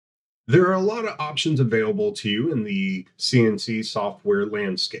There are a lot of options available to you in the CNC software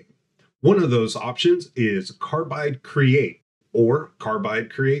landscape. One of those options is Carbide Create or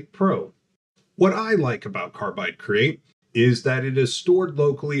Carbide Create Pro. What I like about Carbide Create is that it is stored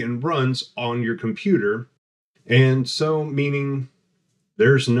locally and runs on your computer, and so meaning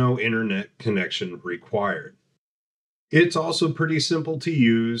there's no internet connection required. It's also pretty simple to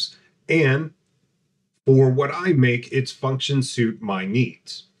use, and for what I make, its functions suit my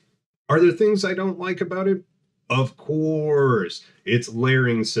needs. Are there things I don't like about it? Of course, its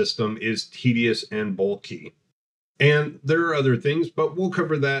layering system is tedious and bulky. And there are other things, but we'll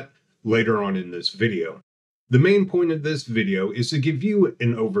cover that later on in this video. The main point of this video is to give you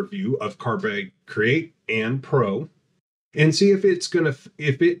an overview of Carbide Create and Pro and see if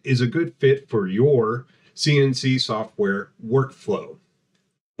it is a good fit for your CNC software workflow.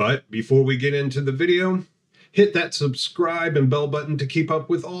 But before we get into the video, hit that subscribe and bell button to keep up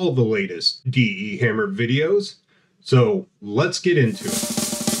with all the latest DE Hammer videos. So let's get into it.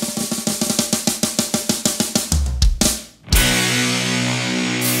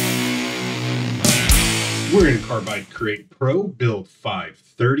 We're in Carbide Create Pro build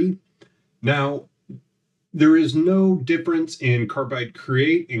 530. Now, there is no difference in Carbide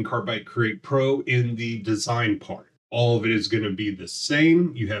Create and Carbide Create Pro in the design part. All of it is going to be the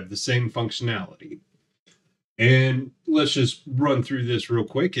same. You have the same functionality. And let's just run through this real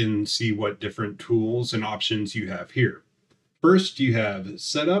quick and see what different tools and options you have here. First, you have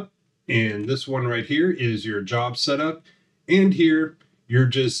setup, and this one right here is your job setup. And here, you're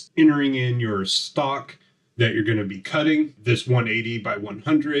just entering in your stock that you're going to be cutting. This 180 by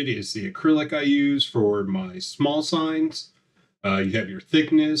 100 is the acrylic I use for my small signs. You have your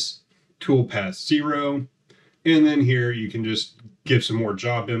thickness, toolpath 0, and then here you can just give some more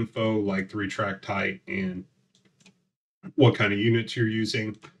job info like the retract height and what kind of units you're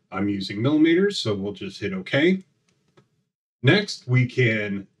using. I'm using millimeters, so we'll just hit OK. Next, we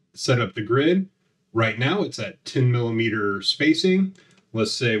can set up the grid. Right now, it's at 10 millimeter spacing.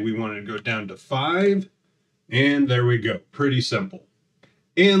 Let's say we want to go down to 5, and there we go. Pretty simple.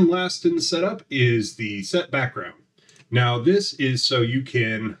 And last in the setup is the set background. Now, this is so you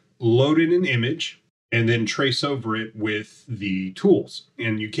can load in an image and then trace over it with the tools.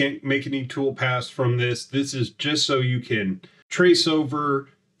 And you can't make any tool paths from this. This is just so you can trace over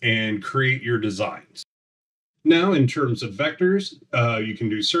and create your designs. Now, in terms of vectors, you can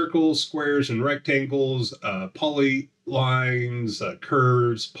do circles, squares, and rectangles, polylines,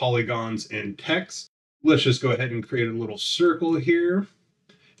 curves, polygons, and text. Let's just go ahead and create a little circle here.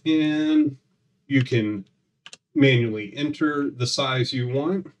 And you can manually enter the size you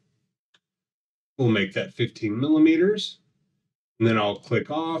want. We'll make that 15 millimeters. And then I'll click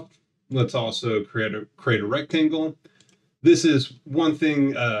off. Let's also create a rectangle. This is one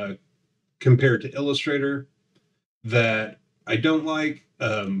thing compared to Illustrator that I don't like.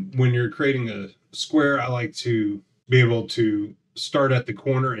 When you're creating a square, I like to be able to start at the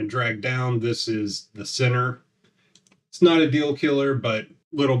corner and drag down. This is the center. It's not a deal killer, but a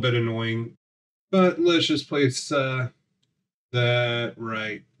little bit annoying. But let's just place that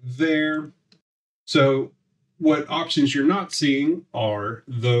right there. So what options you're not seeing are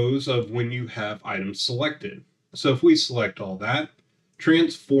those of when you have items selected. So if we select all that,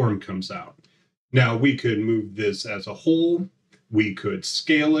 transform comes out. Now we could move this as a whole. We could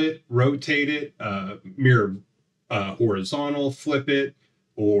scale it, rotate it, mirror horizontal flip it,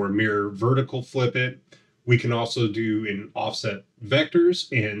 or mirror vertical flip it. We can also do in offset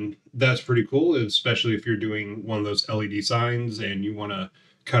vectors, and that's pretty cool, especially if you're doing one of those LED signs and you want to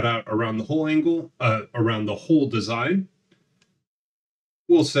cut out around the whole angle, around the whole design.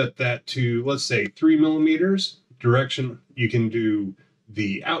 We'll set that to, let's say, 3 millimeters. Direction, you can do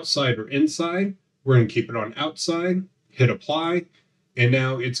the outside or inside. We're going to keep it on outside, hit apply, and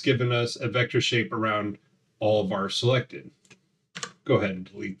now it's given us a vector shape around all of our selected. Go ahead and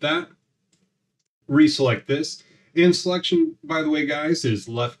delete that. Reselect this. And selection, by the way, guys, is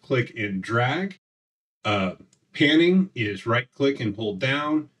left click and drag. Panning is right click and hold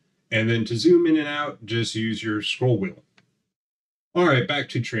down. And then to zoom in and out, just use your scroll wheel. All right, back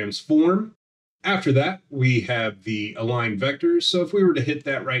to transform. After that, we have the align vectors. So if we were to hit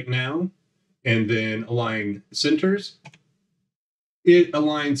that right now and then align centers, it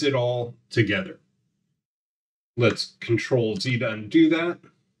aligns it all together. Let's Control Z to undo that.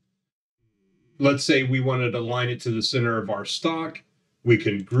 Let's say we wanted to align it to the center of our stock. We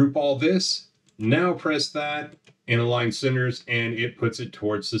can group all this. Now press that and align centers, and it puts it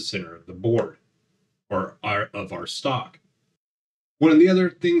towards the center of the board or of our stock. One of the other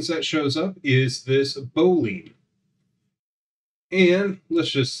things that shows up is this bowline. And let's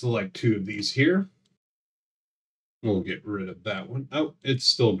just select 2 of these here. We'll get rid of that one. Oh, it's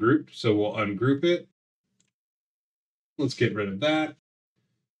still grouped, so we'll ungroup it. Let's get rid of that.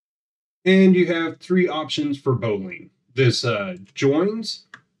 And you have 3 options for bowling. This joins.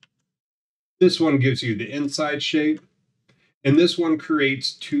 This one gives you the inside shape. And this one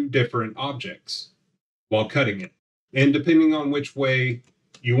creates 2 different objects while cutting it. And depending on which way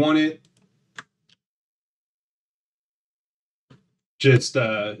you want it, just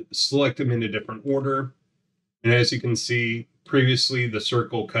select them in a different order. And as you can see, previously the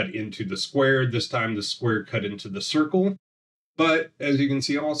circle cut into the square. This time the square cut into the circle. But as you can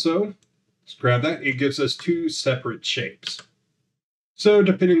see also, let's grab that. It gives us 2 separate shapes. So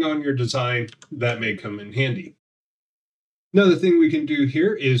depending on your design, that may come in handy. Another thing we can do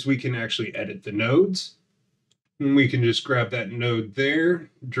here is we can actually edit the nodes. And we can just grab that node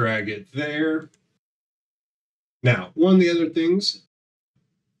there, drag it there. Now, one of the other things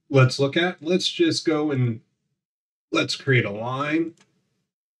let's look at, let's just go and let's create a line.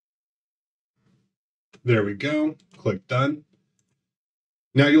 There we go. Click done.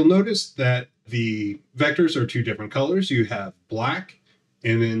 Now you'll notice that the vectors are 2 different colors. You have black,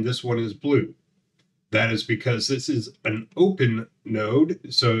 and then this one is blue. That is because this is an open node,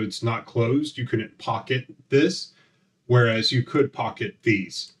 so it's not closed. You couldn't pocket this, whereas you could pocket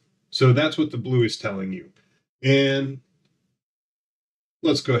these. So that's what the blue is telling you. And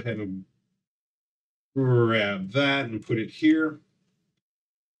let's go ahead and grab that and put it here.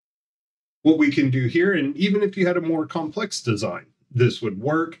 What we can do here, and even if you had a more complex design, this would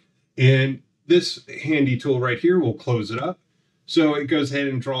work. And this handy tool right here will close it up. So it goes ahead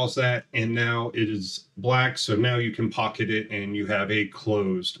and draws that, and now it is black. So now you can pocket it and you have a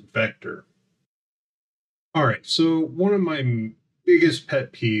closed vector. All right, so one of my biggest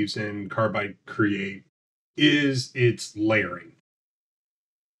pet peeves in Carbide Create is its layering.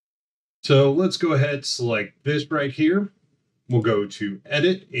 So let's go ahead, select this right here. We'll go to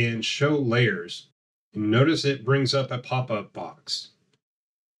Edit and Show Layers. And notice it brings up a pop-up box.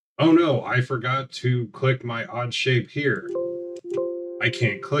 Oh no, I forgot to click my odd shape here. I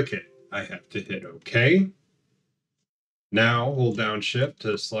can't click it. I have to hit OK. Now hold down Shift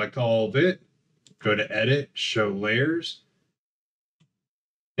to select all of it. Go to Edit, Show Layers.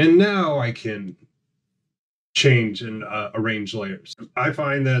 And now I can change and arrange layers. I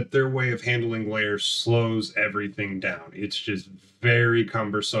find that their way of handling layers slows everything down. It's just very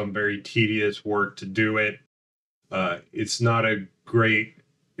cumbersome, very tedious work to do it. It's not a great,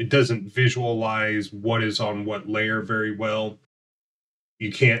 it doesn't visualize what is on what layer very well.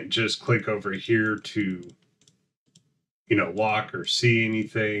 You can't just click over here to, lock or see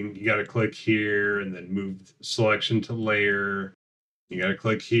anything. You got to click here and then move selection to layer. You got to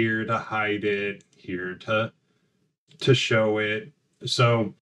click here to hide it, here to show it.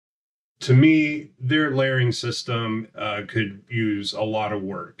 So to me, their layering system could use a lot of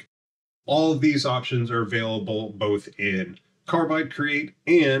work. All of these options are available both in Carbide Create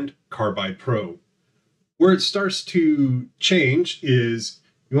and Carbide Pro. Where it starts to change is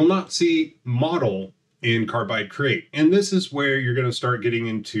you will not see model in Carbide Create. And this is where you're going to start getting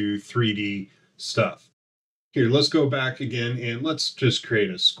into 3D stuff. Here, let's go back again and let's just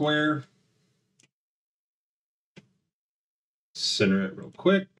create a square. Center it real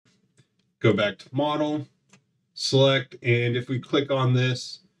quick. Go back to model, select, and if we click on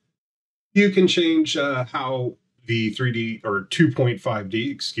this, you can change how the 3D or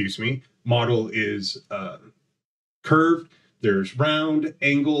 2.5D, excuse me, model is curved. There's round,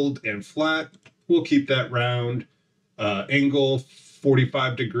 angled, and flat. We'll keep that round. Angle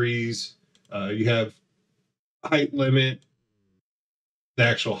 45 degrees. You have height limit, the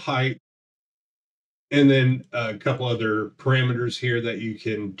actual height, and then a couple other parameters here that you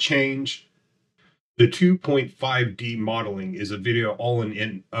can change. The 2.5D modeling is a video all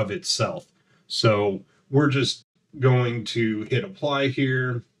in of itself. So we're just going to hit apply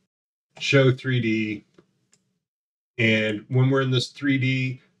here, show 3D. And when we're in this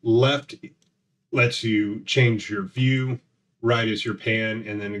 3D, left lets you change your view, right is your pan,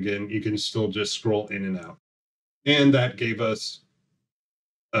 and then again, you can still just scroll in and out. And that gave us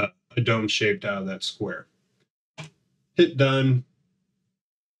a dome shaped out of that square. Hit done.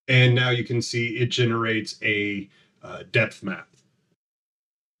 And now you can see it generates a depth map.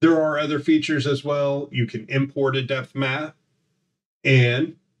 There are other features as well. You can import a depth map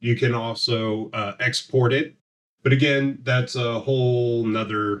and you can also export it. But again, that's a whole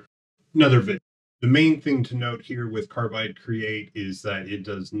nother video. The main thing to note here with Carbide Create is that it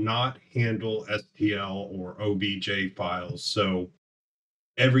does not handle STL or OBJ files. So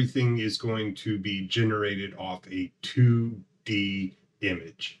everything is going to be generated off a 2 3D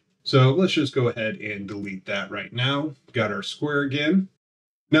image. So let's just go ahead and delete that right now. Got our square again.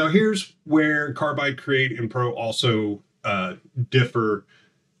 Now here's where Carbide Create and Pro also differ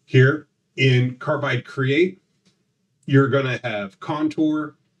here. In Carbide Create, you're going to have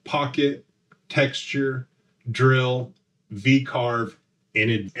contour, pocket, texture, drill, V-carve,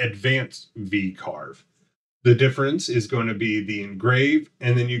 and advanced V-carve. The difference is going to be the engrave,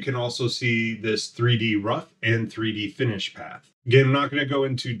 and then you can also see this 3D rough and 3D finish path. Again, I'm not going to go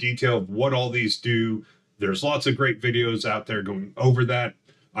into detail of what all these do. There's lots of great videos out there going over that.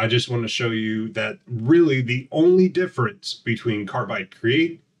 I just want to show you that really the only difference between Carbide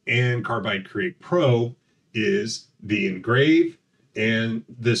Create and Carbide Create Pro is the engrave and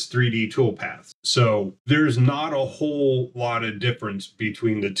this 3D toolpath. So there's not a whole lot of difference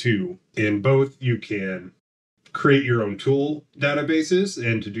between the two. In both, you can create your own tool databases,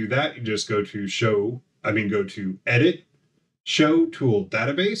 and to do that, you just go to Edit, Show Tool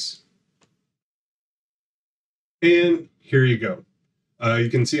Database, and here you go. You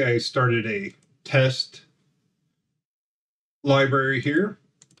can see I started a test library here.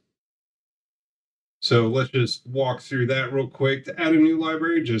 So let's just walk through that real quick. To add a new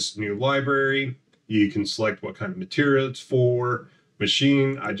library, just new library. You can select what kind of material it's for.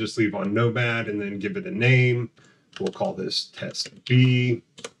 Machine, I just leave on Nomad and then give it a name. We'll call this test B.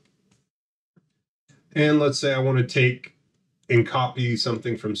 And let's say I want to take and copy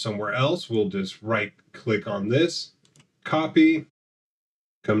something from somewhere else. We'll just right click on this, copy,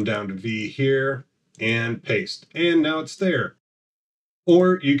 come down to V here and paste. And now it's there.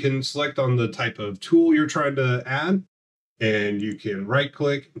 Or you can select on the type of tool you're trying to add, and you can right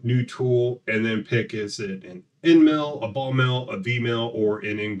click, new tool, and then pick, is it an end mill, a ball mill, a V mill, or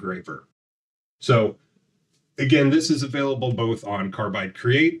an engraver. So again, this is available both on Carbide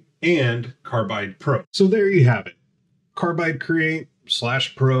Create and Carbide Pro. So there you have it. Carbide Create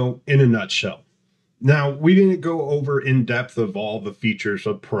 / Pro in a nutshell. Now, we didn't go over in depth of all the features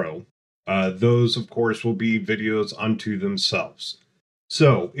of Pro. Those, of course, will be videos unto themselves.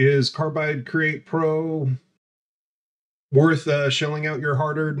 So, is Carbide Create Pro worth shelling out your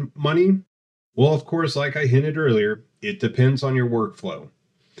hard-earned money? Well, of course, like I hinted earlier, it depends on your workflow.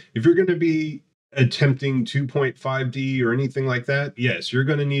 If you're going to be attempting 2.5D or anything like that, yes, you're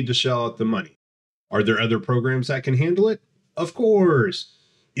going to need to shell out the money. Are there other programs that can handle it? Of course.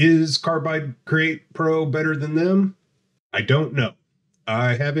 Is Carbide Create Pro better than them? I don't know.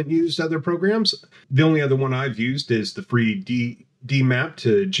 I haven't used other programs. The only other one I've used is the free DMAP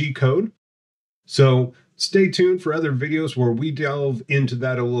to G-code. So stay tuned for other videos where we delve into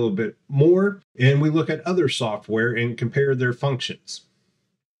that a little bit more and we look at other software and compare their functions.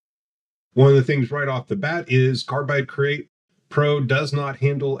 One of the things right off the bat is Carbide Create Pro does not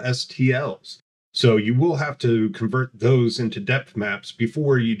handle STLs. So you will have to convert those into depth maps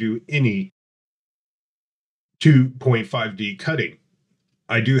before you do any 2.5D cutting.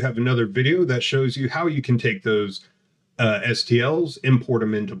 I do have another video that shows you how you can take those STLs, import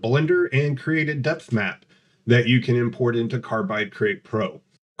them into Blender, and create a depth map that you can import into Carbide Create Pro.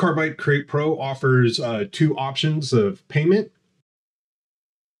 Carbide Create Pro offers two options of payment.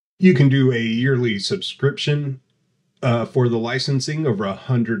 You can do a yearly subscription for the licensing over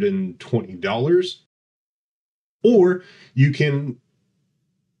 $120, or you can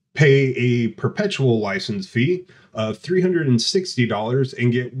pay a perpetual license fee of $360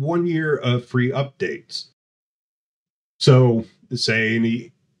 and get 1 year of free updates. So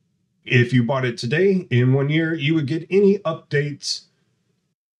say if you bought it today, in 1 year, you would get any updates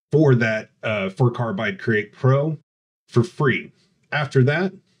for that for Carbide Create Pro for free. After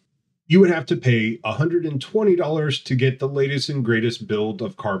that, you would have to pay $120 to get the latest and greatest build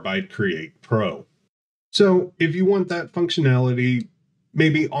of Carbide Create Pro. So if you want that functionality,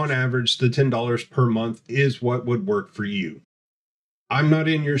 maybe on average, the $10 per month is what would work for you. I'm not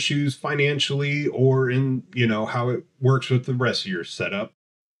in your shoes financially or in, how it works with the rest of your setup.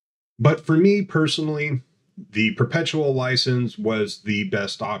 But for me personally, the perpetual license was the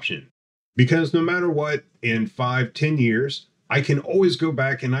best option, because no matter what, in 5-10 years, I can always go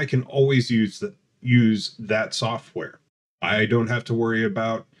back and I can always use that software. I don't have to worry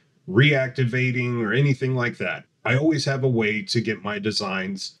about reactivating or anything like that. I always have a way to get my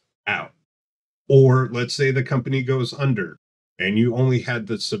designs out. Or let's say the company goes under and you only had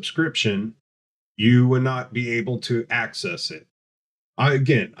the subscription, you would not be able to access it.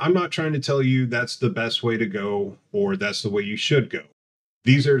 Again, I'm not trying to tell you that's the best way to go or that's the way you should go.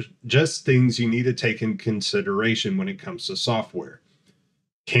 These are just things you need to take in consideration when it comes to software.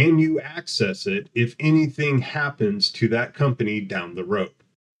 Can you access it if anything happens to that company down the road?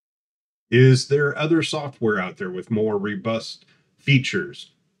 Is there other software out there with more robust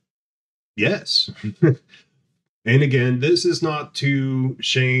features? Yes. And again, this is not to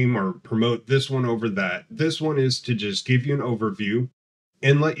shame or promote this one over that. This one is to just give you an overview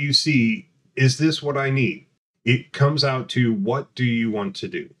and let you see, is this what I need? It comes out to, what do you want to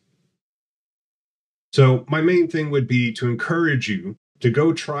do? So my main thing would be to encourage you to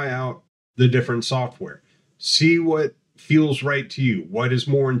go try out the different software. See what feels right to you, what is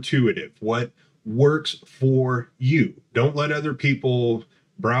more intuitive, what works for you. Don't let other people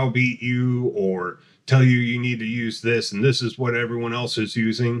browbeat you or tell you you need to use this and this is what everyone else is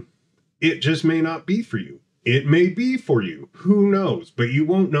using. It just may not be for you. It may be for you. Who knows? But you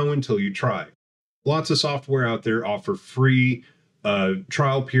won't know until you try. Lots of software out there offer free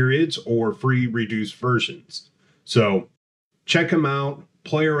trial periods or free reduced versions. So check them out,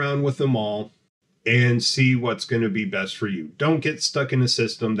 play around with them all, and see what's going to be best for you. Don't get stuck in a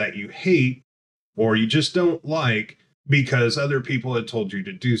system that you hate or you just don't like because other people had told you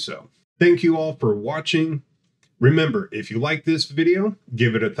to do so. Thank you all for watching. Remember, if you like this video,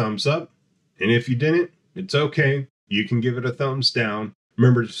 give it a thumbs up. And if you didn't, it's okay. You can give it a thumbs down.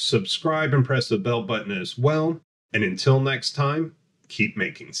 Remember to subscribe and press the bell button as well. And until next time, keep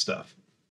making stuff.